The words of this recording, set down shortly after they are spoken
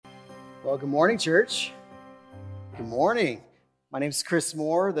Well, good morning, church. Good morning. My name is Chris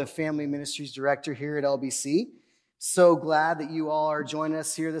Moore, the Family Ministries Director here at LBC. So glad that you all are joining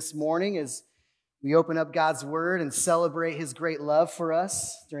us here this morning as we open up God's Word and celebrate His great love for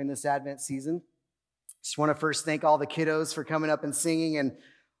us during this Advent season. Just want to first thank all the kiddos for coming up and singing, and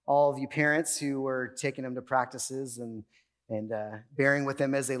all of you parents who were taking them to practices and bearing with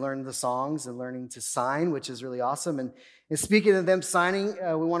them as they learn the songs and learning to sign, which is really awesome. And speaking of them signing,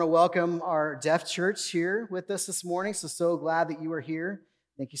 we want to welcome our deaf church here with us this morning. So glad that you are here.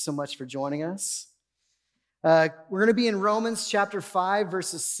 Thank you so much for joining us. We're going to be in Romans chapter 5,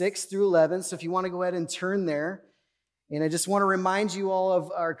 verses 6 through 11. So if you want to go ahead and turn there. And I just want to remind you all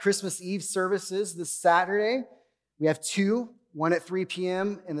of our Christmas Eve services this Saturday. We have two, one at 3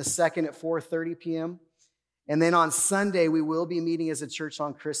 p.m. and the second at 4:30 p.m. And then on Sunday, we will be meeting as a church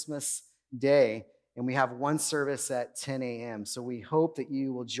on Christmas Day, and we have one service at 10 a.m. So we hope that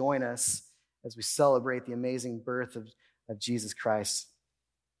you will join us as we celebrate the amazing birth of Jesus Christ.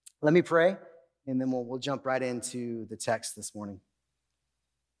 Let me pray, and then we'll jump right into the text this morning.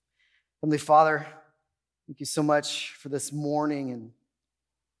 Heavenly Father, thank you so much for this morning. And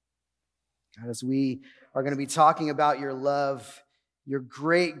God, as we are going to be talking about your love, your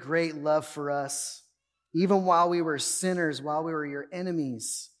great, great love for us, even while we were sinners, while we were your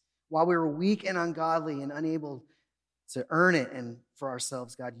enemies, while we were weak and ungodly and unable to earn it and for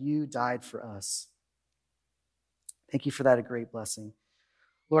ourselves, God, you died for us. Thank you for that, a great blessing.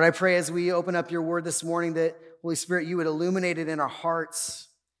 Lord, I pray as we open up your word this morning that, Holy Spirit, you would illuminate it in our hearts,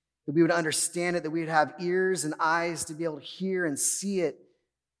 that we would understand it, that we would have ears and eyes to be able to hear and see it.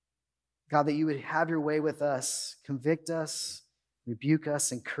 God, that you would have your way with us, convict us, rebuke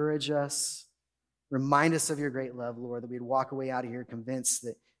us, encourage us. Remind us of your great love, Lord, that we'd walk away out of here convinced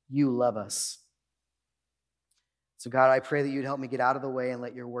that you love us. So, God, I pray that you'd help me get out of the way and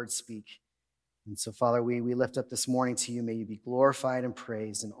let your word speak. And so, Father, we lift up this morning to you. May you be glorified and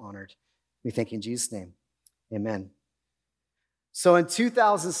praised and honored. We thank you in Jesus' name. Amen. So in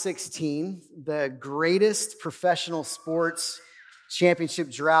 2016, the greatest professional sports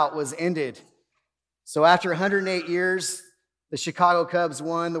championship drought was ended. So after 108 years, the Chicago Cubs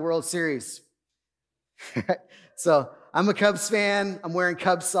won the World Series. So I'm a Cubs fan. I'm wearing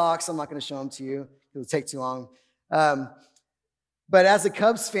Cubs socks. I'm not going to show them to you. It'll take too long. But as a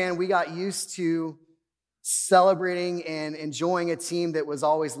Cubs fan, we got used to celebrating and enjoying a team that was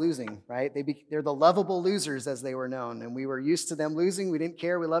always losing, right? They're the lovable losers, as they were known. And we were used to them losing. We didn't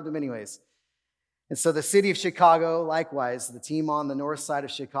care. We loved them anyways. And so the city of Chicago, likewise, the team on the north side of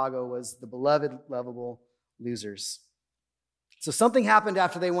Chicago was the beloved, lovable losers. So something happened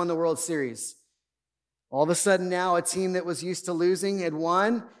after they won the World Series. All of a sudden now, a team that was used to losing had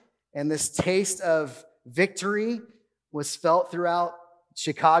won, and this taste of victory was felt throughout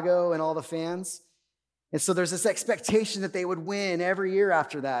Chicago and all the fans. And so there's this expectation that they would win every year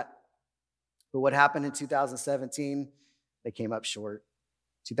after that. But what happened in 2017? They came up short.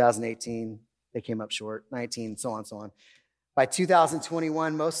 2018, they came up short. 19, so on, so on. By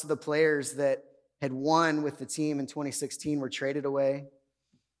 2021, most of the players that had won with the team in 2016 were traded away.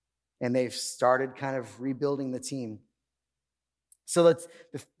 And they've started kind of rebuilding the team. So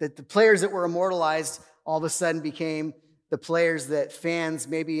the players that were immortalized all of a sudden became the players that fans,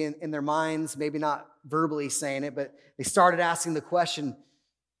 maybe in their minds, maybe not verbally saying it, but they started asking the question,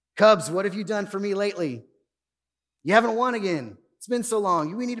 Cubs, what have you done for me lately? You haven't won again. It's been so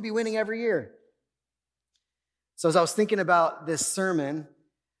long. We need to be winning every year. So as I was thinking about this sermon,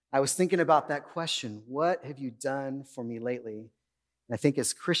 I was thinking about that question, what have you done for me lately? And I think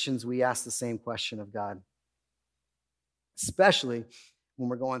as Christians, we ask the same question of God, especially when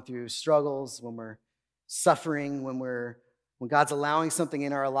we're going through struggles, when we're suffering, when God's allowing something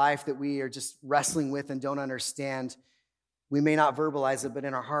in our life that we are just wrestling with and don't understand. We may not verbalize it, but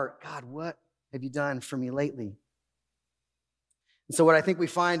in our heart, God, what have you done for me lately? And so what I think we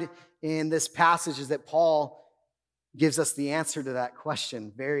find in this passage is that Paul gives us the answer to that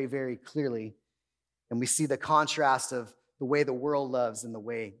question very, very clearly. And we see the contrast of the way the world loves and the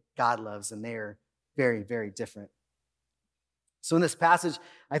way God loves, and they are very, very different. So in this passage,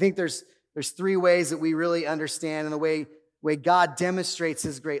 I think there's three ways that we really understand and the way God demonstrates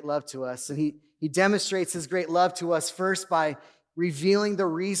his great love to us. And he demonstrates his great love to us first by revealing the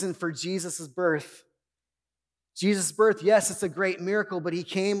reason for Jesus' birth. Jesus' birth, yes, it's a great miracle, but he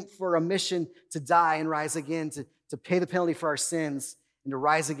came for a mission to die and rise again, to pay the penalty for our sins and to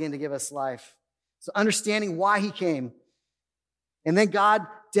rise again to give us life. So understanding why he came. And then God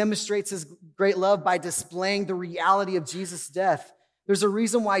demonstrates his great love by displaying the reality of Jesus' death. There's a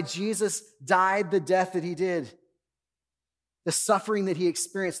reason why Jesus died the death that he did. The suffering that he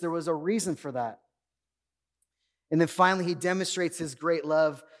experienced, there was a reason for that. And then finally, he demonstrates his great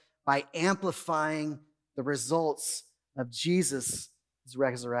love by amplifying the results of Jesus'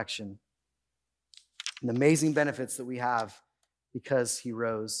 resurrection and the amazing benefits that we have because he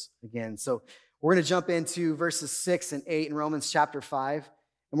rose again. So we're going to jump into verses 6 and 8 in Romans chapter 5,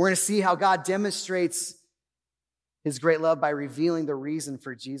 and we're going to see how God demonstrates his great love by revealing the reason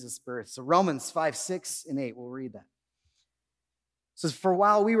for Jesus' birth. So Romans 5, 6, and 8, we'll read that. It says, "For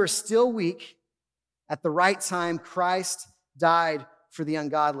while we were still weak, at the right time, Christ died for the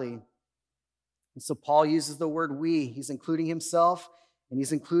ungodly." And so Paul uses the word we. He's including himself, and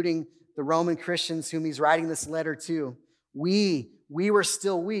he's including the Roman Christians whom he's writing this letter to. We were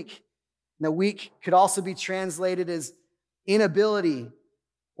still weak. Now, weak could also be translated as inability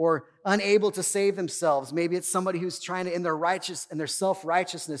or unable to save themselves. Maybe it's somebody who's trying to, in their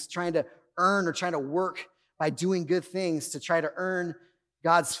self-righteousness, trying to earn or trying to work by doing good things to try to earn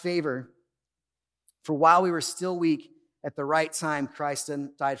God's favor. For while we were still weak, at the right time, Christ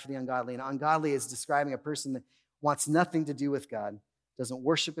died for the ungodly. And ungodly is describing a person that wants nothing to do with God, doesn't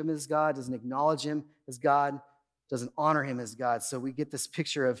worship him as God, doesn't acknowledge him as God, doesn't honor him as God. So we get this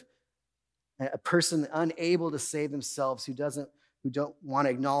picture of a person unable to save themselves, who don't want to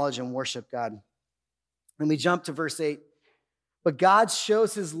acknowledge and worship God. And we jump to verse 8. "But God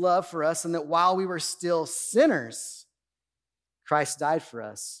shows his love for us, and that while we were still sinners, Christ died for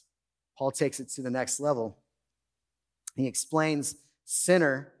us." Paul takes it to the next level. He explains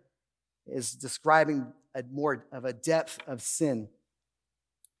sinner is describing more of a depth of sin.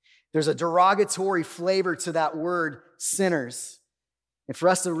 There's a derogatory flavor to that word, sinners. And for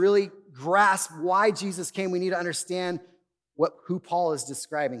us to really grasp why Jesus came, we need to understand who Paul is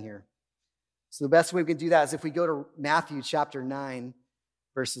describing here. So the best way we can do that is if we go to Matthew chapter 9,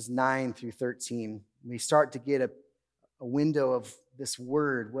 verses 9 through 13. We start to get a window of this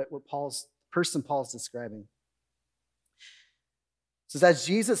word, what Paul's describing. It says, "As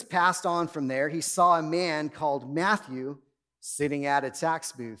Jesus passed on from there, he saw a man called Matthew sitting at a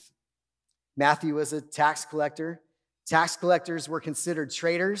tax booth." Matthew was a tax collector. Tax collectors were considered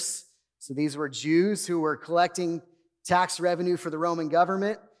traitors. So these were Jews who were collecting tax revenue for the Roman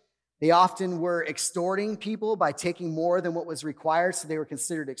government. They often were extorting people by taking more than what was required. So they were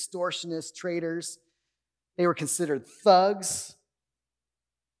considered extortionists, traitors. They were considered thugs,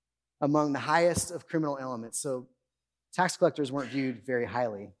 among the highest of criminal elements. So tax collectors weren't viewed very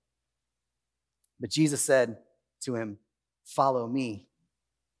highly. But Jesus said to him, "Follow me."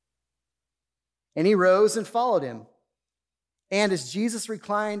 And he rose and followed him. And as Jesus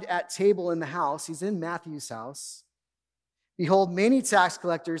reclined at table in the house, he's in Matthew's house, behold, many tax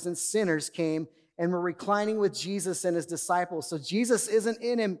collectors and sinners came and were reclining with Jesus and his disciples. So Jesus isn't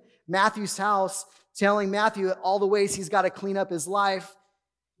in Matthew's house telling Matthew all the ways he's got to clean up his life.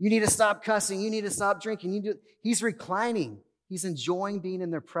 You need to stop cussing. You need to stop drinking. He's reclining. He's enjoying being in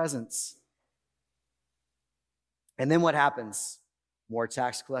their presence. And then what happens? More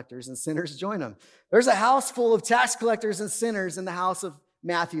tax collectors and sinners join him. There's a house full of tax collectors and sinners in the house of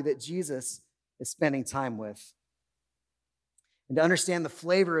Matthew that Jesus is spending time with. And to understand the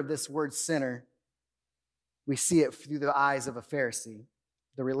flavor of this word sinner, we see it through the eyes of a Pharisee,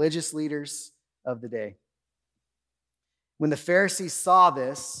 the religious leaders of the day. When the Pharisees saw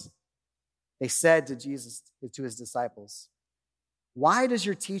this, they said to his disciples, "Why does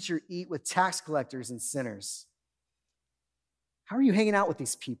your teacher eat with tax collectors and sinners?" How are you hanging out with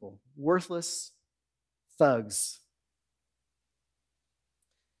these people? Worthless thugs.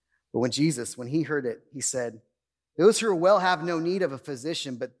 But when he heard it, he said, "Those who are well have no need of a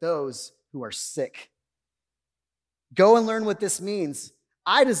physician, but those who are sick. Go and learn what this means.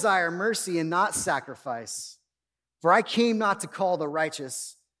 I desire mercy and not sacrifice, for I came not to call the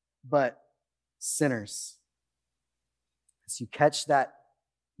righteous, but sinners." As you catch that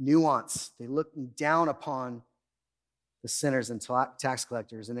nuance, they look down upon the sinners and tax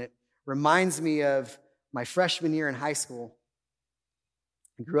collectors. And it reminds me of my freshman year in high school.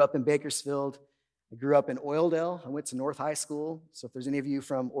 I grew up in Bakersfield. I grew up in Oildale. I went to North High School. So if there's any of you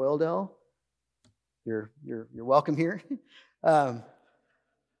from Oildale, you're welcome here. So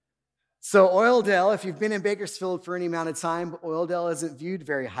Oildale, if you've been in Bakersfield for any amount of time, Oildale isn't viewed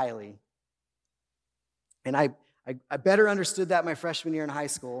very highly. And I better understood that my freshman year in high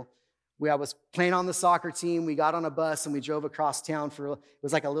school. I was playing on the soccer team. We got on a bus and we drove across town it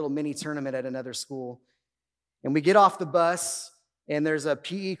was like a little mini tournament at another school. And we get off the bus and there's a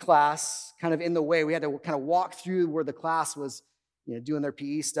PE class kind of in the way. We had to kind of walk through where the class was, doing their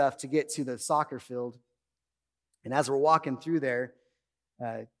PE stuff to get to the soccer field. And as we're walking through there,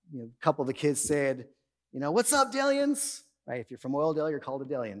 a couple of the kids said, "What's up, Dillians?" right? If you're from Oildale, you're called a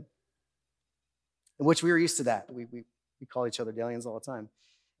Delian, in which we were used to that. We call each other Delians all the time.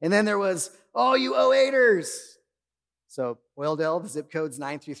 And then there was, oh, you 08ers. So Oildale, the zip code's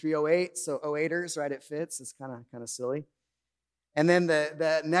 93308. So 08ers, right? It fits. It's kind of silly. And then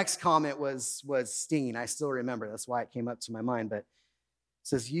the next comment was stinging. I still remember. That's why it came up to my mind. But it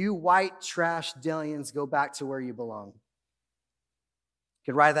says, you white trash Delians, go back to where you belong.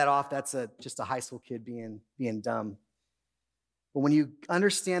 You could write that off. That's just a high school kid being dumb. But when you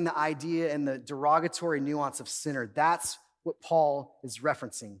understand the idea and the derogatory nuance of sinner, that's what Paul is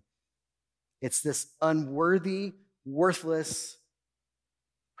referencing. It's this unworthy, worthless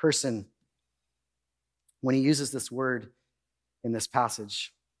person when he uses this word in this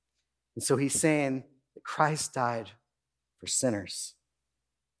passage. And so he's saying that Christ died for sinners.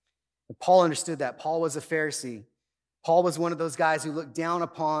 And Paul understood that. Paul was a Pharisee. Paul was one of those guys who looked down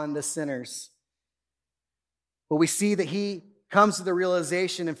upon the sinners. But we see that he comes to the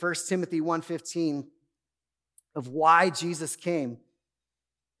realization in 1 Timothy 1:15 of why Jesus came.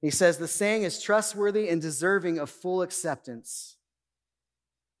 He says, the saying is trustworthy and deserving of full acceptance,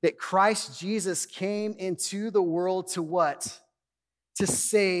 that Christ Jesus came into the world to what? To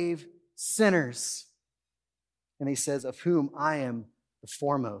save sinners. And he says, of whom I am the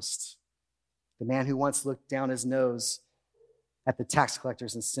foremost. The man who once looked down his nose at the tax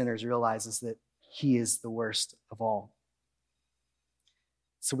collectors and sinners realizes that he is the worst of all.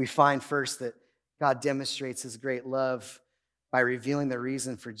 So we find first that God demonstrates his great love by revealing the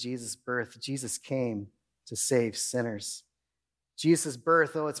reason for Jesus' birth. Jesus came to save sinners. Jesus'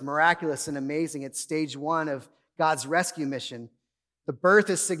 birth, though it's miraculous and amazing, it's stage one of God's rescue mission. The birth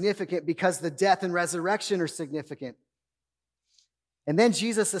is significant because the death and resurrection are significant. And then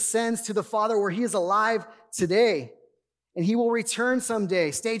Jesus ascends to the Father where he is alive today. And he will return someday,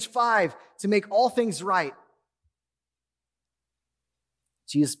 stage 5, to make all things right.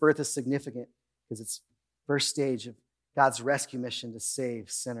 Jesus' birth is significant because it's first stage of God's rescue mission to save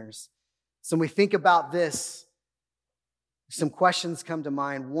sinners. So when we think about this, some questions come to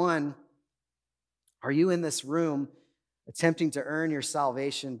mind. One, are you in this room attempting to earn your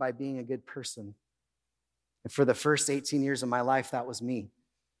salvation by being a good person? And for the first 18 years of my life, that was me.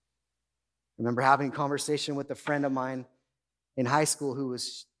 I remember having a conversation with a friend of mine in high school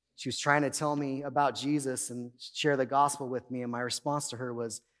she was trying to tell me about Jesus and share the gospel with me. And my response to her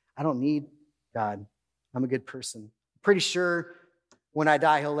was, I don't need God. I'm a good person. I'm pretty sure when I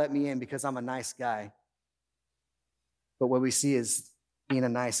die, he'll let me in because I'm a nice guy. But what we see is being a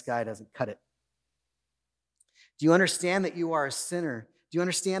nice guy doesn't cut it. Do you understand that you are a sinner? Do you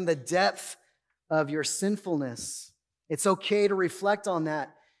understand the depth of your sinfulness? It's okay to reflect on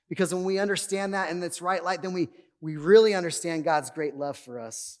that, because when we understand that in its right light, then we really understand God's great love for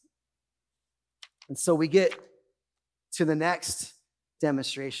us. And so we get to the next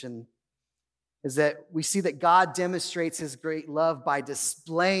demonstration, is that we see that God demonstrates his great love by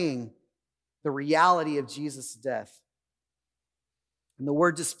displaying the reality of Jesus' death. And the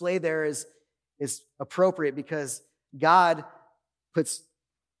word display there is appropriate because God puts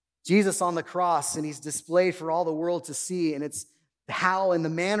Jesus on the cross and he's displayed for all the world to see. And it's how and the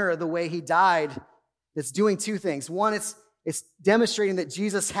manner of the way he died that's doing two things. One, it's demonstrating that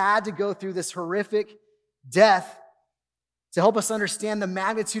Jesus had to go through this horrific death to help us understand the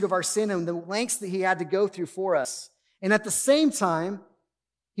magnitude of our sin and the lengths that he had to go through for us. And at the same time,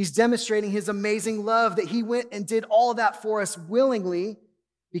 he's demonstrating his amazing love, that he went and did all of that for us willingly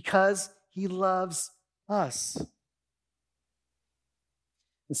because he loves us.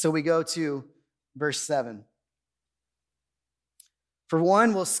 And so we go to verse 7. For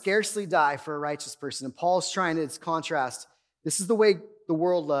one will scarcely die for a righteous person. And Paul's trying to contrast. This is the way the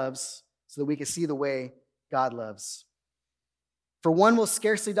world loves so that we can see the way God loves. For one will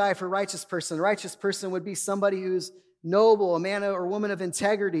scarcely die for a righteous person. A righteous person would be somebody who's noble, a man or woman of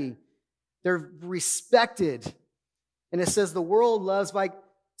integrity. They're respected. And it says the world loves, like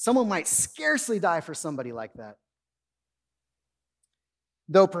someone might scarcely die for somebody like that.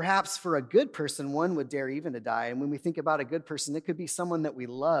 Though perhaps for a good person, one would dare even to die. And when we think about a good person, it could be someone that we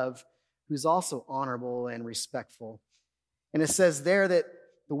love who's also honorable and respectful. And it says there that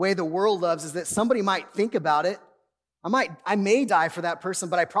the way the world loves is that somebody might think about it. I may die for that person,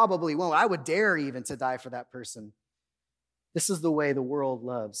 but I probably won't. I would dare even to die for that person. This is the way the world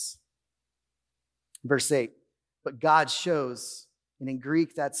loves. Verse 8, but God shows, and in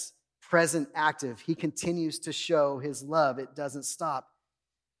Greek that's present active. He continues to show his love. It doesn't stop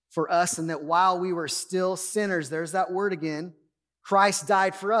for us, and that while we were still sinners, there's that word again, Christ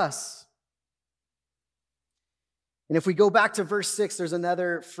died for us. And if we go back to verse 6, there's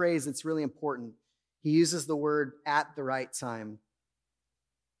another phrase that's really important. he uses the word at the right time.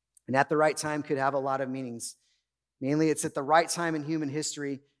 And at the right time could have a lot of meanings. Mainly, it's at the right time in human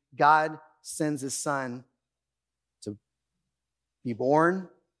history, God sends his son to be born,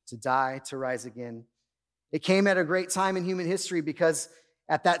 to die, to rise again. It came at a great time in human history because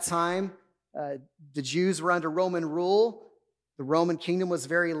at that time, the Jews were under Roman rule. The Roman kingdom was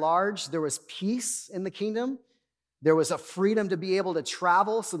very large. There was peace in the kingdom. There was a freedom to be able to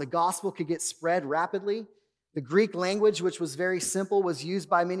travel so the gospel could get spread rapidly. The Greek language, which was very simple, was used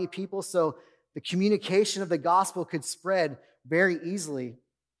by many people, so the communication of the gospel could spread very easily.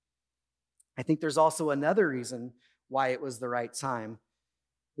 I think there's also another reason why it was the right time.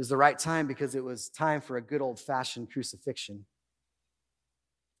 It was the right time because it was time for a good old-fashioned crucifixion.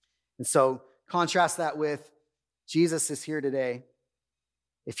 And so contrast that with Jesus is here today.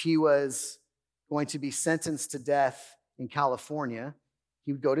 If he was going to be sentenced to death in California,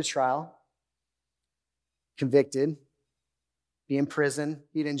 he would go to trial, convicted, be in prison.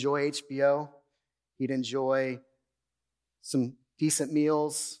 He'd enjoy HBO. He'd enjoy some decent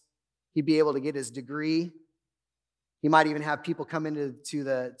meals. He'd be able to get his degree. He might even have people come into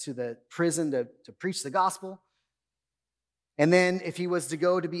the prison to preach the gospel. And then if he was to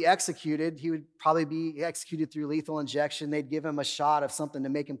go to be executed, he would probably be executed through lethal injection. They'd give him a shot of something to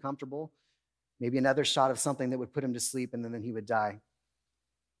make him comfortable, maybe another shot of something that would put him to sleep, and then he would die.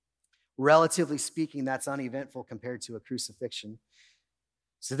 Relatively speaking, that's uneventful compared to a crucifixion.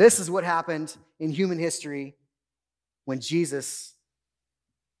 So this is what happened in human history when Jesus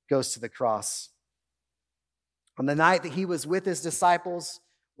goes to the cross. On the night that he was with his disciples,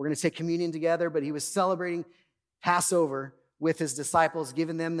 we're going to take communion together, but he was celebrating Passover with his disciples,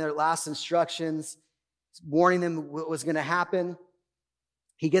 giving them their last instructions, warning them what was going to happen.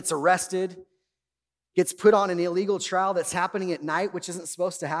 He gets arrested, gets put on an illegal trial that's happening at night, which isn't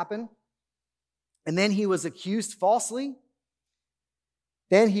supposed to happen. And then he was accused falsely.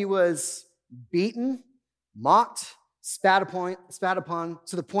 Then he was beaten, mocked, spat upon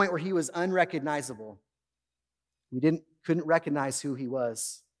to the point where he was unrecognizable. We couldn't recognize who he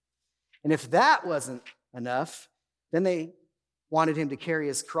was. And if that wasn't enough, then they wanted him to carry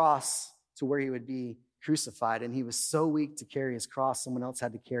his cross to where he would be crucified. And he was so weak to carry his cross, someone else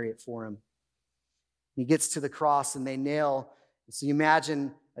had to carry it for him. He gets to the cross and they nail, so you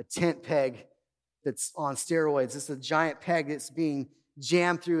imagine a tent peg that's on steroids. It's a giant peg that's being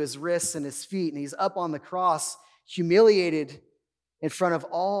jammed through his wrists and his feet. And he's up on the cross, humiliated in front of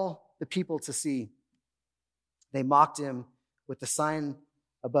all the people to see. They mocked him with the sign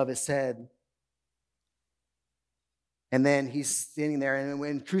above his head. And then he's standing there. And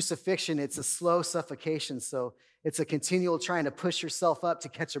in crucifixion, it's a slow suffocation. So it's a continual trying to push yourself up to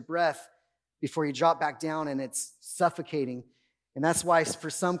catch a breath before you drop back down, and it's suffocating. And that's why for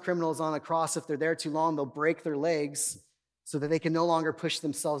some criminals on the cross, if they're there too long, they'll break their legs so that they can no longer push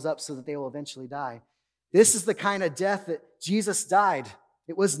themselves up so that they will eventually die. This is the kind of death that Jesus died.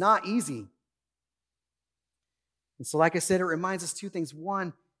 It was not easy. And so, like I said, it reminds us two things.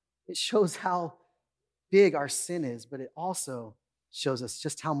 One, it shows how big our sin is, but it also shows us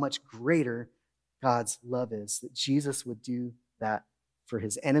just how much greater God's love is, that Jesus would do that for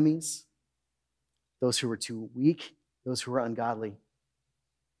his enemies, those who were too weak, those who were ungodly,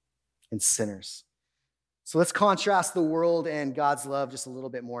 and sinners. So let's contrast the world and God's love just a little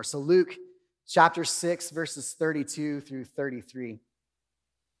bit more. So Luke chapter 6, verses 32 through 33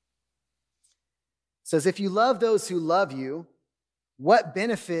 says, "If you love those who love you, what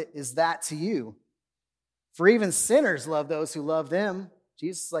benefit is that to you? For even sinners love those who love them."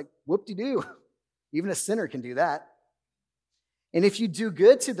 Jesus is like, whoop-de-doo. Even a sinner can do that. "And if you do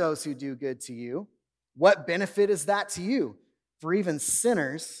good to those who do good to you, what benefit is that to you? For even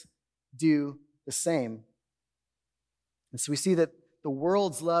sinners do the same." And so we see that the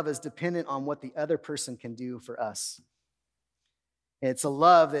world's love is dependent on what the other person can do for us. And it's a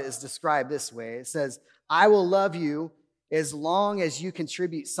love that is described this way. It says, "I will love you as long as you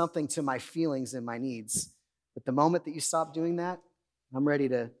contribute something to my feelings and my needs. But the moment that you stop doing that, I'm ready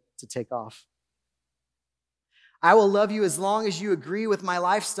to take off. I will love you as long as you agree with my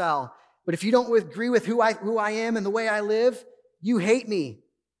lifestyle. But if you don't agree with who I am and the way I live, you hate me.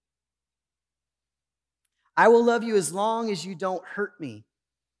 I will love you as long as you don't hurt me.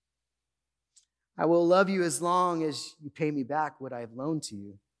 I will love you as long as you pay me back what I have loaned to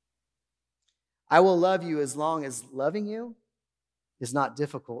you. I will love you as long as loving you is not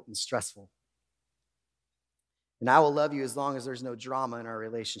difficult and stressful. And I will love you as long as there's no drama in our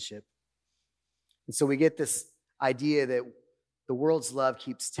relationship." And so we get this idea that the world's love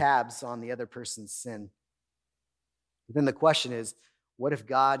keeps tabs on the other person's sin. But then the question is, what if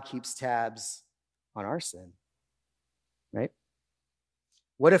God keeps tabs on our sin, right?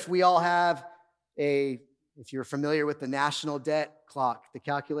 What if we all have if you're familiar with the national debt clock, the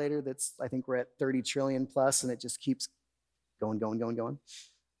calculator I think we're at 30 trillion plus, and it just keeps going.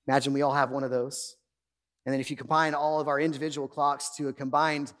 Imagine we all have one of those. And then if you combine all of our individual clocks to a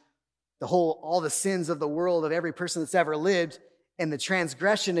combined, all the sins of the world of every person that's ever lived and the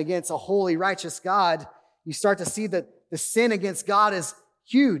transgression against a holy, righteous God, you start to see that the sin against God is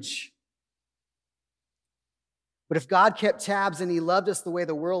huge. But if God kept tabs and he loved us the way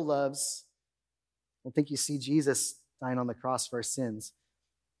the world loves, I don't think you see Jesus dying on the cross for our sins.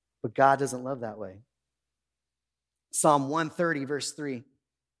 But God doesn't love that way. Psalm 130, verse 3.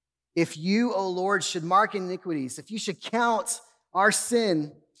 If you, O Lord, should mark iniquities, if you should count our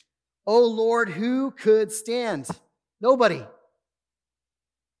sin, O Lord, who could stand? Nobody.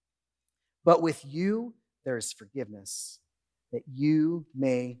 But with you there is forgiveness, that you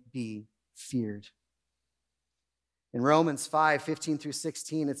may be feared. In Romans 5, 15 through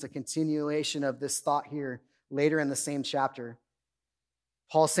 16, it's a continuation of this thought here later in the same chapter.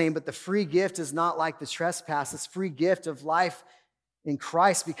 Paul's saying, but the free gift is not like the trespass. It's free gift of life in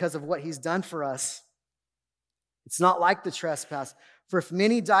Christ because of what he's done for us. It's not like the trespass. For if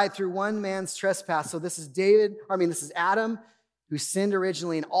many died through one man's trespass, so this is Adam who sinned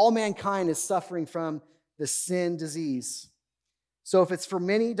originally, and all mankind is suffering from the sin disease. So if it's for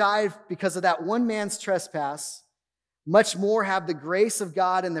many died because of that one man's trespass, much more have the grace of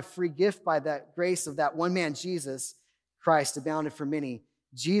God and the free gift by that grace of that one man, Jesus Christ, abounded for many.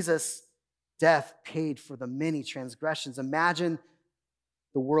 Jesus' death paid for the many transgressions. Imagine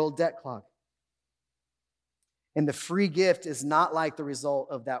the world debt clock. And the free gift is not like the result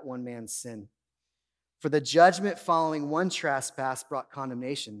of that one man's sin. For the judgment following one trespass brought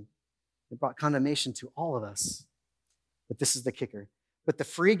condemnation. It brought condemnation to all of us. But this is the kicker. But the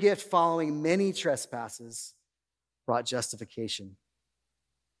free gift following many trespasses brought justification.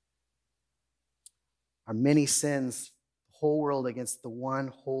 Our many sins, the whole world against the one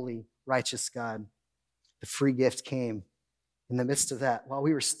holy, righteous God. The free gift came. In the midst of that, while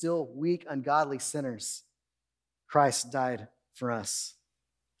we were still weak, ungodly sinners, Christ died for us.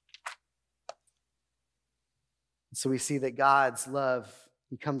 So we see that God's love,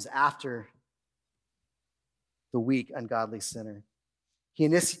 he comes after the weak, ungodly sinner. He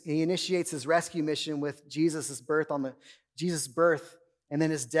initiates his rescue mission with Jesus' birth and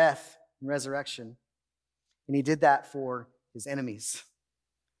then his death and resurrection. And he did that for his enemies.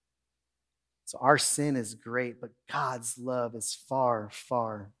 So our sin is great, but God's love is far,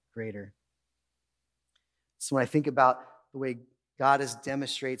 far greater. So when I think about the way God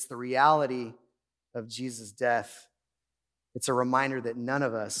demonstrates the reality of Jesus' death, it's a reminder that none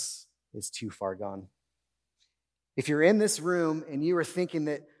of us is too far gone. If you're in this room and you are thinking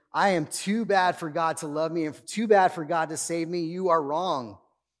that I am too bad for God to love me and too bad for God to save me, you are wrong.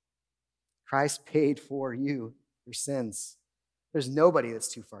 Christ paid for your sins. There's nobody that's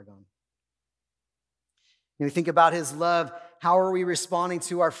too far gone. When we think about his love, how are we responding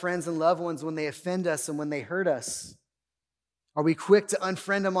to our friends and loved ones when they offend us and when they hurt us? Are we quick to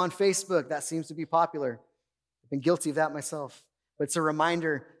unfriend them on Facebook? That seems to be popular. I've been guilty of that myself. But it's a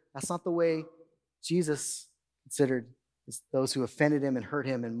reminder, that's not the way Jesus considered those who offended him and hurt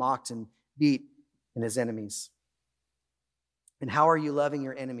him and mocked and beat and his enemies. And how are you loving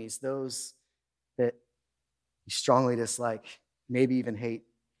your enemies, those that you strongly dislike, maybe even hate?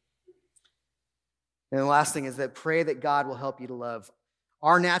 And the last thing is that pray that God will help you to love.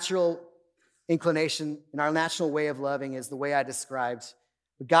 Our natural inclination and our natural way of loving is the way I described.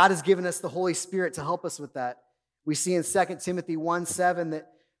 But God has given us the Holy Spirit to help us with that. We see in 2 Timothy 1:7 that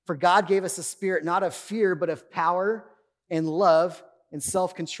for God gave us a spirit not of fear, but of power and love and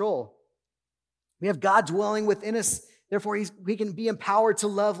self-control. We have God dwelling within us. Therefore, we can be empowered to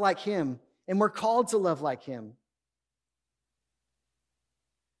love like him. And we're called to love like him.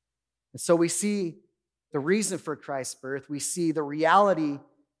 And so we see the reason for Christ's birth. We see the reality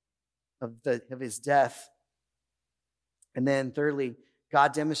of his death. And then thirdly,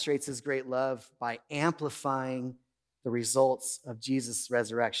 God demonstrates his great love by amplifying the results of Jesus'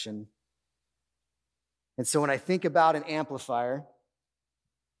 resurrection. And so when I think about an amplifier,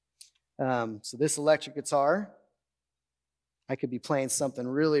 so this electric guitar, I could be playing something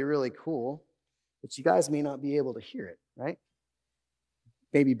really, really cool, but you guys may not be able to hear it, right?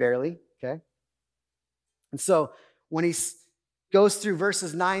 Maybe barely, okay? And so when he goes through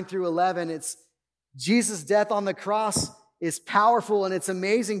verses 9 through 11, it's Jesus' death on the cross is powerful and it's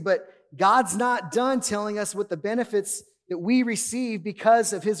amazing, but God's not done telling us what the benefits that we receive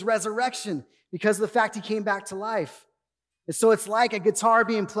because of his resurrection, because of the fact he came back to life. And so it's like a guitar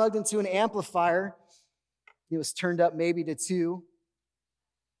being plugged into an amplifier, It was turned up maybe to 2,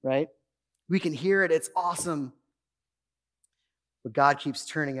 right? We can hear it. It's awesome. But God keeps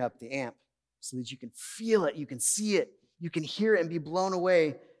turning up the amp so that you can feel it, you can see it, you can hear it and be blown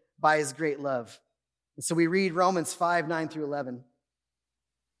away by his great love. And so we read Romans 5, 9 through 11.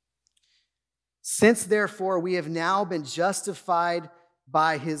 Since, therefore, we have now been justified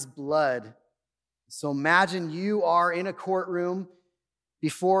by his blood. So imagine you are in a courtroom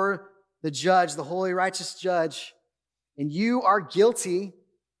before the judge, the holy, righteous judge, and you are guilty,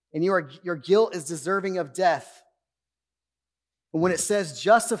 and your guilt is deserving of death. And when it says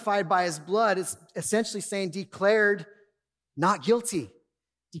justified by his blood, it's essentially saying declared not guilty,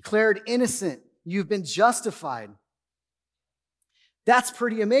 declared innocent. You've been justified. That's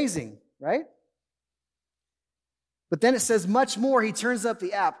pretty amazing, right? But then it says, much more, he turns up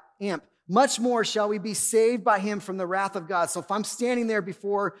the amp. Much more shall we be saved by him from the wrath of God. So if I'm standing there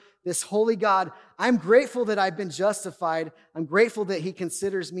before this holy God, I'm grateful that I've been justified. I'm grateful that he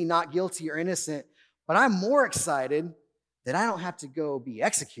considers me not guilty or innocent. But I'm more excited that I don't have to go be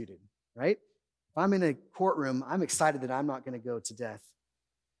executed, right? If I'm in a courtroom, I'm excited that I'm not going to go to death.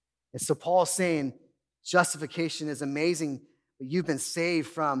 And so Paul's saying justification is amazing, but you've been saved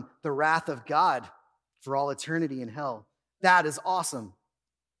from the wrath of God for all eternity in hell. That is awesome.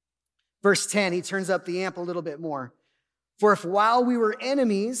 Verse 10, he turns up the amp a little bit more. For if while we were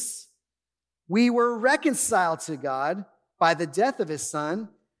enemies, we were reconciled to God by the death of his son,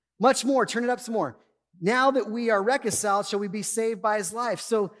 much more, turn it up some more. Now that we are reconciled, shall we be saved by his life.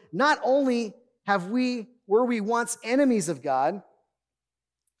 So not only were we once enemies of God,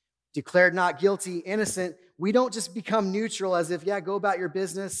 declared not guilty, innocent, we don't just become neutral as if, yeah, go about your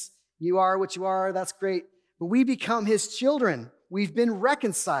business. You are what you are. That's great. But we become his children. We've been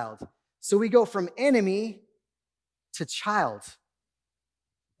reconciled. So we go from enemy to child.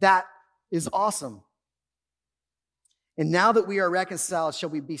 That is awesome. And now that we are reconciled, shall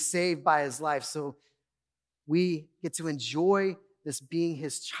we be saved by his life. So we get to enjoy this being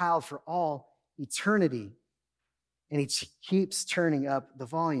his child for all eternity. And he keeps turning up the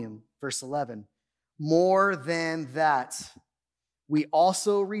volume. Verse 11. More than that, we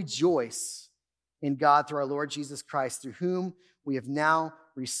also rejoice in God through our Lord Jesus Christ, through whom we have now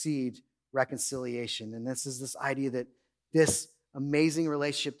received reconciliation. And this is this idea that this amazing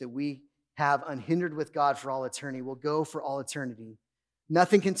relationship that we have unhindered with God for all eternity will go for all eternity.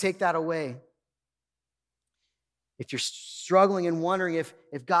 Nothing can take that away. If you're struggling and wondering if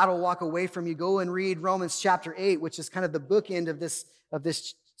God will walk away from you, go and read Romans chapter 8, which is kind of the bookend of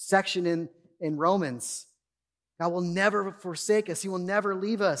this section in Romans. God will never forsake us. He will never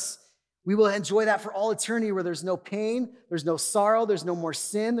leave us. We will enjoy that for all eternity where there's no pain, there's no sorrow, there's no more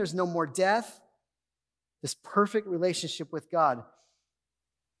sin, there's no more death. This perfect relationship with God.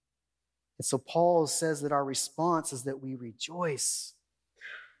 And so Paul says that our response is that we rejoice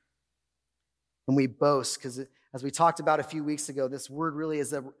and we boast, because as we talked about a few weeks ago, this word really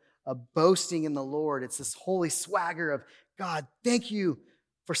is a boasting in the Lord. It's this holy swagger of, God, thank you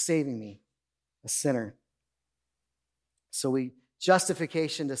for saving me, a sinner. So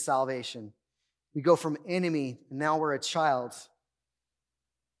justification to salvation. We go from enemy, and now we're a child.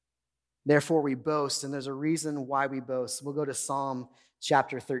 Therefore, we boast, and there's a reason why we boast. We'll go to Psalm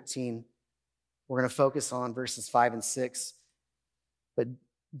chapter 13. We're going to focus on verses 5 and 6. But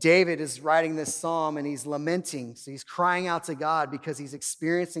David is writing this psalm, and he's lamenting. So he's crying out to God because he's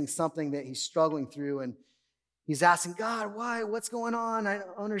experiencing something that he's struggling through, and he's asking, God, why? What's going on? I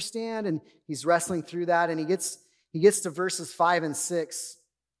don't understand. And he's wrestling through that, and he gets to verses 5 and 6,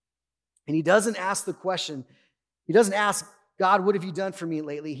 and he doesn't ask the question. He doesn't ask, God, what have you done for me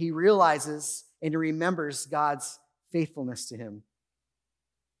lately? He realizes and he remembers God's faithfulness to him.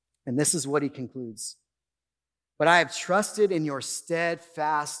 And this is what he concludes. But I have trusted in your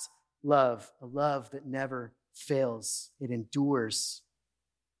steadfast love, a love that never fails. It endures.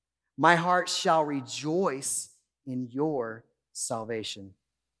 My heart shall rejoice in your salvation.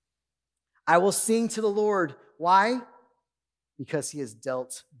 I will sing to the Lord. Why? Because he has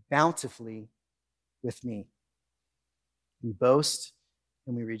dealt bountifully with me. We boast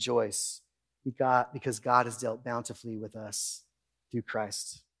and we rejoice because God has dealt bountifully with us through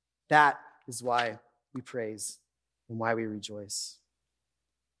Christ. That is why we praise and why we rejoice.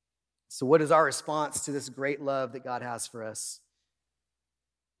 So what is our response to this great love that God has for us?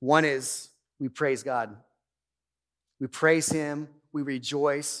 One is we praise God. We praise him. We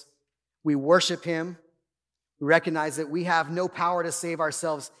rejoice. We worship him. We recognize that we have no power to save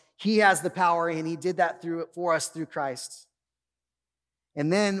ourselves. He has the power, and he did that for us through Christ.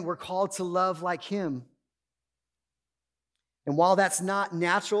 And then we're called to love like him. And while that's not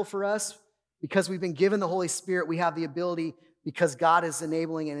natural for us, because we've been given the Holy Spirit, we have the ability because God is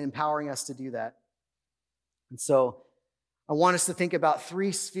enabling and empowering us to do that. And so I want us to think about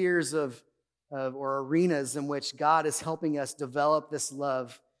 3 spheres or arenas in which God is helping us develop this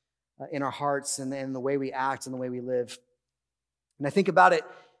love in our hearts and in the way we act and the way we live. And I think about it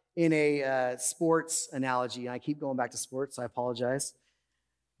in a sports analogy. And I keep going back to sports. I apologize.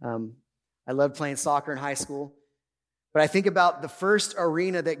 I loved playing soccer in high school. But I think about the first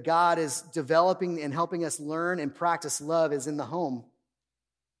arena that God is developing and helping us learn and practice love is in the home.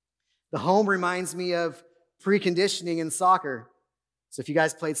 The home reminds me of preconditioning in soccer. So if you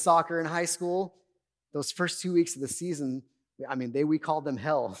guys played soccer in high school, those first 2 weeks of the season, we called them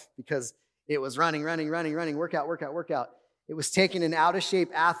hell because it was running, workout. It was taking an out-of-shape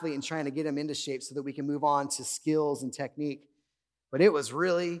athlete and trying to get him into shape so that we can move on to skills and technique. But it was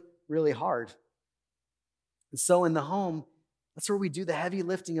really, really hard. And so in the home, that's where we do the heavy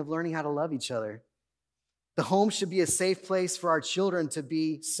lifting of learning how to love each other. The home should be a safe place for our children to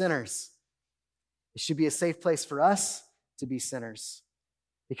be sinners. It should be a safe place for us to be sinners.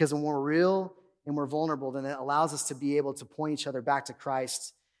 Because when we're real and we're vulnerable, then it allows us to be able to point each other back to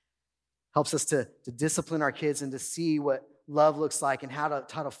Christ, helps us to discipline our kids and to see what love looks like and how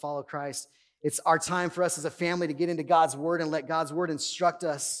to follow Christ. It's our time for us as a family to get into God's word and let God's word instruct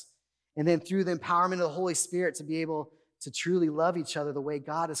us. And then through the empowerment of the Holy Spirit to be able to truly love each other the way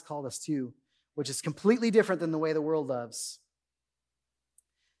God has called us to, which is completely different than the way the world loves.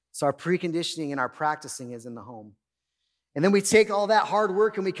 So our preconditioning and our practicing is in the home. And then we take all that hard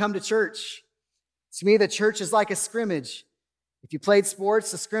work and we come to church. To me, the church is like a scrimmage. If you played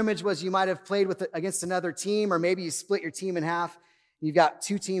sports, the scrimmage was you might have played against another team, or maybe you split your team in half. You've got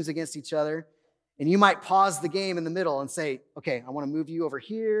 2 teams against each other. And you might pause the game in the middle and say, okay, I want to move you over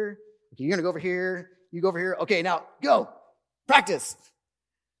here. Okay, you're going to go over here. You go over here. Okay, now go. Practice.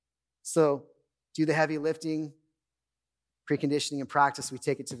 So do the heavy lifting, preconditioning and practice. We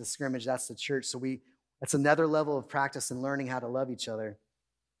take it to the scrimmage. That's the church. So that's another level of practice and learning how to love each other.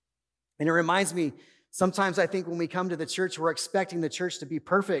 And it reminds me, sometimes I think when we come to the church, we're expecting the church to be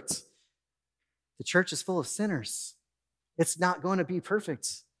perfect. The church is full of sinners. It's not going to be perfect.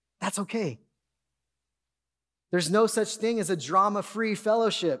 That's okay. There's no such thing as a drama-free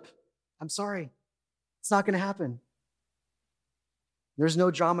fellowship. I'm sorry. It's not going to happen. There's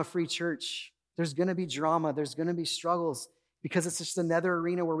no drama-free church. There's going to be drama. There's going to be struggles because it's just another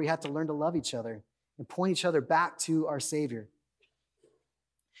arena where we have to learn to love each other and point each other back to our Savior.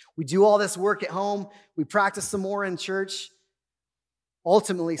 We do all this work at home. We practice some more in church,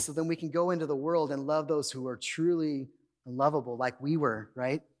 ultimately, so then we can go into the world and love those who are truly unlovable, like we were,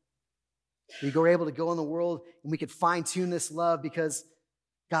 right? We were able to go in the world and we could fine-tune this love because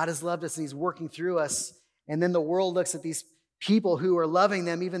God has loved us and He's working through us. And then the world looks at these people who are loving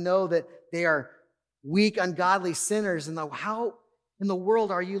them, even though that they are weak, ungodly sinners, and how in the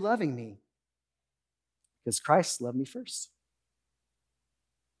world are you loving me? Because Christ loved me first.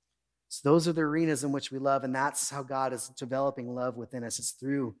 So those are the arenas in which we love, and that's how God is developing love within us. It's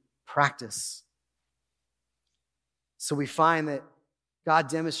through practice. So we find that God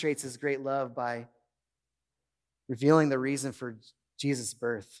demonstrates His great love by revealing the reason for Jesus'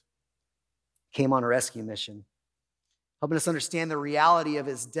 birth. He came on a rescue mission, helping us understand the reality of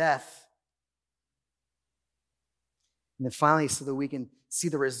His death. And then finally, so that we can see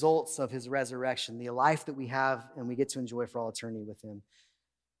the results of His resurrection, the life that we have and we get to enjoy for all eternity with Him.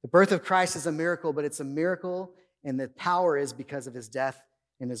 The birth of Christ is a miracle, but it's a miracle, and the power is because of His death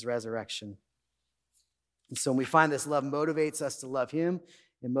and His resurrection. And so when we find this love motivates us to love Him,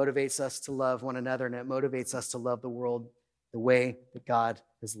 it motivates us to love one another, and it motivates us to love the world the way that God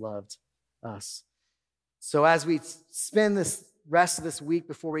has loved us. So as we spend this rest of this week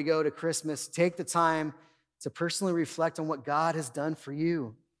before we go to Christmas, take the time to personally reflect on what God has done for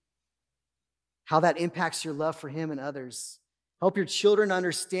you, how that impacts your love for Him and others. Help your children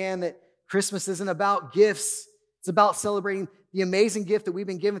understand that Christmas isn't about gifts. It's about celebrating the amazing gift that we've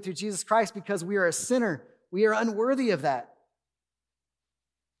been given through Jesus Christ because we are a sinner. We are unworthy of that.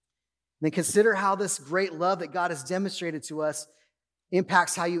 And then consider how this great love that God has demonstrated to us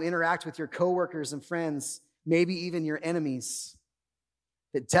impacts how you interact with your coworkers and friends, maybe even your enemies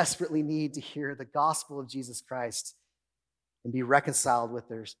that desperately need to hear the gospel of Jesus Christ and be reconciled with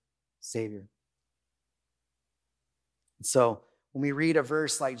their Savior. And so when we read a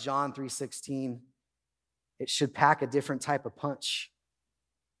verse like John 3:16, it should pack a different type of punch.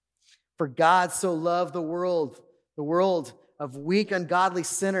 For God so loved the world of weak, ungodly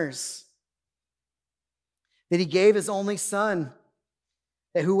sinners, that He gave His only Son,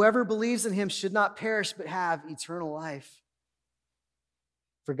 that whoever believes in Him should not perish but have eternal life.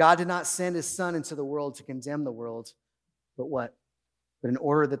 For God did not send his Son into the world to condemn the world, but what? But in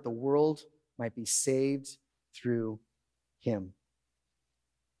order that the world might be saved through him.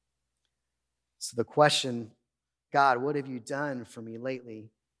 So the question, God, what have you done for me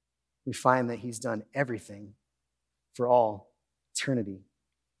lately? We find that he's done everything for all eternity.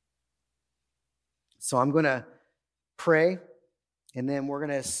 So I'm going to pray, and then we're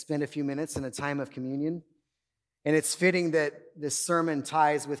going to spend a few minutes in a time of communion. And it's fitting that this sermon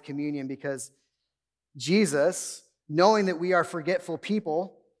ties with communion because Jesus, knowing that we are forgetful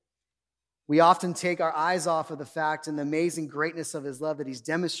people, we often take our eyes off of the fact and the amazing greatness of his love that he's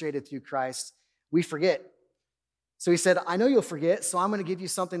demonstrated through Christ. We forget. So he said, I know you'll forget, so I'm going to give you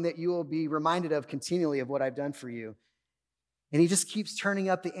something that you will be reminded of continually of what I've done for you. And he just keeps turning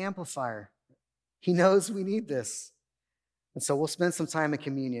up the amplifier. He knows we need this. And so we'll spend some time in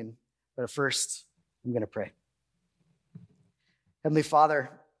communion. But first, I'm going to pray. Heavenly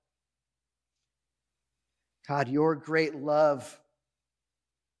Father, God, your great love,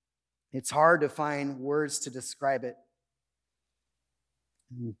 it's hard to find words to describe it.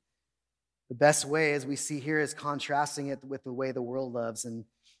 And the best way, as we see here, is contrasting it with the way the world loves, and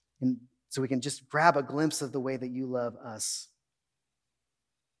so we can just grab a glimpse of the way that you love us.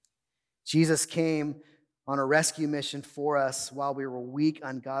 Jesus came on a rescue mission for us while we were weak,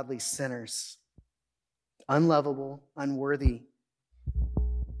 ungodly sinners, unlovable, unworthy.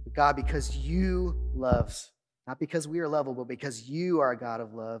 But God, because you loved, not because we are lovable, but because you are a God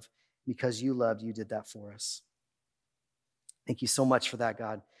of love, because you loved, you did that for us. Thank you so much for that,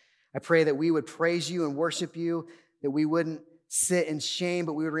 God. I pray that we would praise you and worship you, that we wouldn't sit in shame,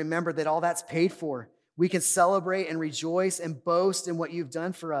 but we would remember that all that's paid for. We can celebrate and rejoice and boast in what you've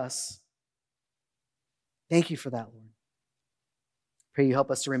done for us. Thank you for that, Lord. Pray you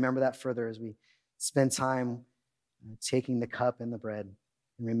help us to remember that further as we spend time taking the cup and the bread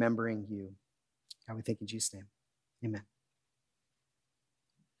and remembering you. God, we thank you in Jesus' name. Amen.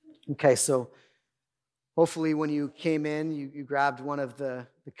 Okay, so hopefully when you came in, you grabbed one of the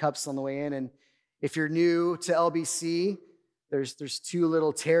cups on the way in. And if you're new to LBC, there's two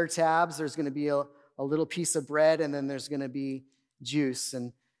little tear tabs. There's going to be a little piece of bread, and then there's going to be juice.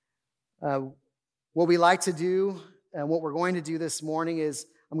 And what we like to do and what we're going to do this morning is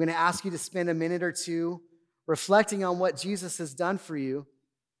I'm going to ask you to spend a minute or two reflecting on what Jesus has done for you.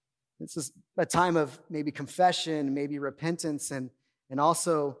 This is a time of maybe confession, maybe repentance, and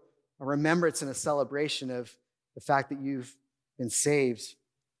also a remembrance and a celebration of the fact that you've been saved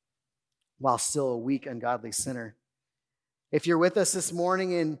while still a weak, ungodly sinner. If you're with us this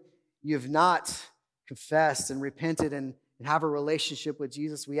morning and you've not confessed and repented and have a relationship with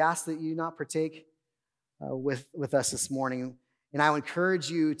Jesus, we ask that you not partake with us this morning. And I would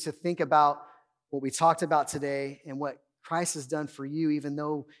encourage you to think about what we talked about today and what Christ has done for you, even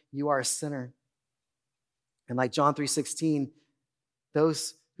though you are a sinner. And like John 3:16,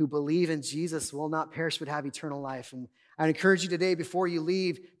 those who believe in Jesus will not perish but have eternal life. And I encourage you today, before you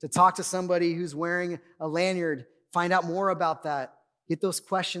leave, to talk to somebody who's wearing a lanyard, find out more about that, get those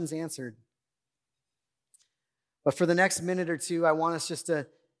questions answered. But for the next minute or two, I want us just to,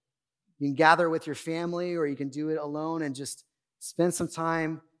 you can gather with your family or you can do it alone and just spend some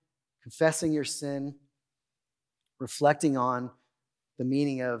time confessing your sin, reflecting on the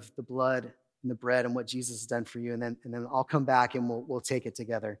meaning of the blood and the bread and what Jesus has done for you. And then I'll come back and we'll take it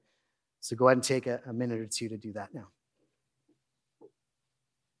together. So go ahead and take a minute or two to do that now.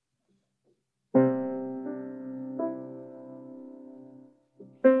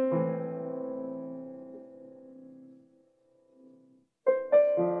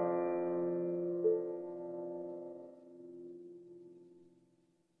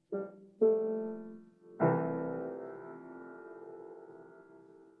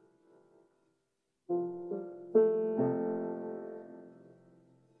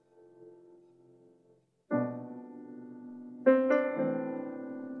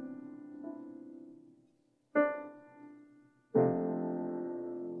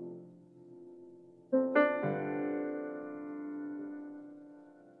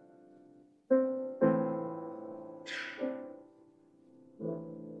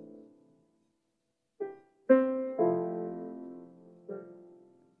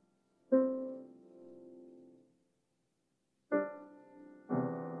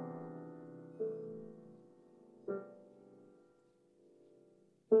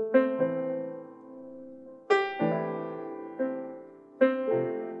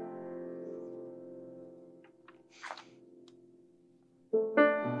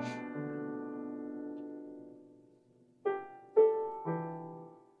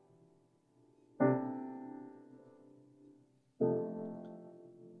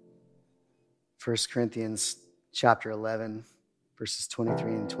 1 Corinthians chapter 11, verses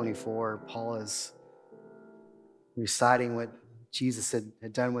 23 and 24, Paul is reciting what Jesus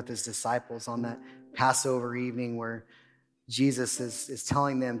had done with his disciples on that Passover evening, where Jesus is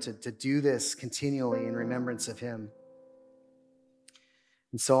telling them to do this continually in remembrance of him.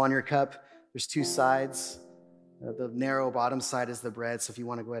 And so on your cup, there's two sides. The narrow bottom side is the bread. So if you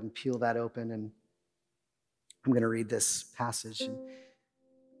want to go ahead and peel that open, and I'm going to read this passage.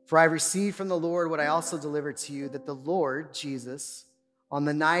 For I received from the Lord what I also delivered to you, that the Lord, Jesus, on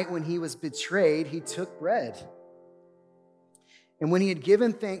the night when he was betrayed, he took bread. And when he had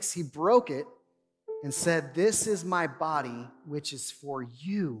given thanks, he broke it and said, "This is my body, which is for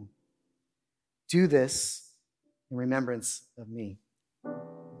you. Do this in remembrance of me."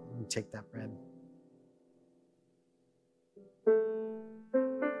 You take that bread.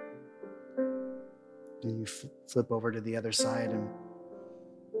 And you flip over to the other side, and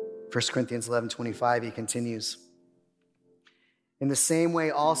 1 Corinthians 11:25, he continues. In the same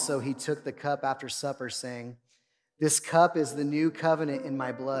way also he took the cup after supper, saying, "This cup is the new covenant in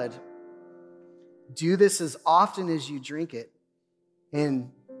my blood. Do this as often as you drink it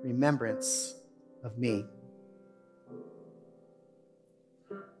in remembrance of me."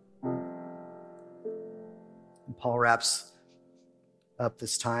 And Paul wraps up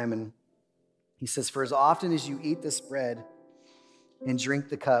this time, and he says, "For as often as you eat this bread and drink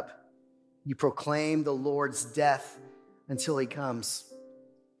the cup, you proclaim the Lord's death until he comes."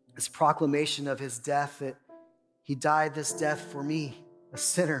 This proclamation of his death, that he died this death for me, a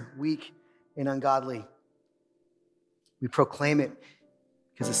sinner, weak and ungodly. We proclaim it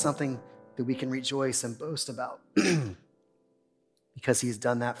because it's something that we can rejoice and boast about because he's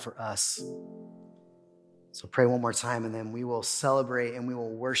done that for us. So pray one more time, and then we will celebrate and we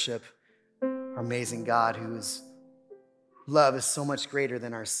will worship our amazing God, whose love is so much greater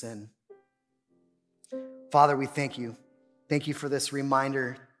than our sin. Father, we thank you. Thank you for this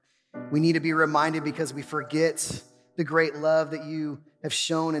reminder. We need to be reminded because we forget the great love that you have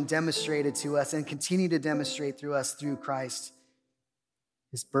shown and demonstrated to us and continue to demonstrate through us through Christ,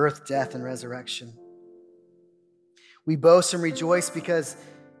 his birth, death, and resurrection. We boast and rejoice because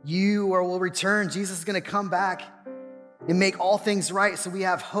you will return. Jesus is going to come back and make all things right. So we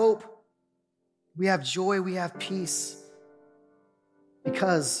have hope, we have joy, we have peace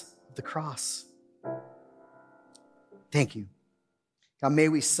because of the cross. Thank you. God, may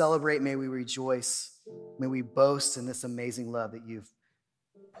we celebrate, may we rejoice, may we boast in this amazing love that you've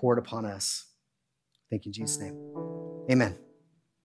poured upon us. Thank you in Jesus' name. Amen.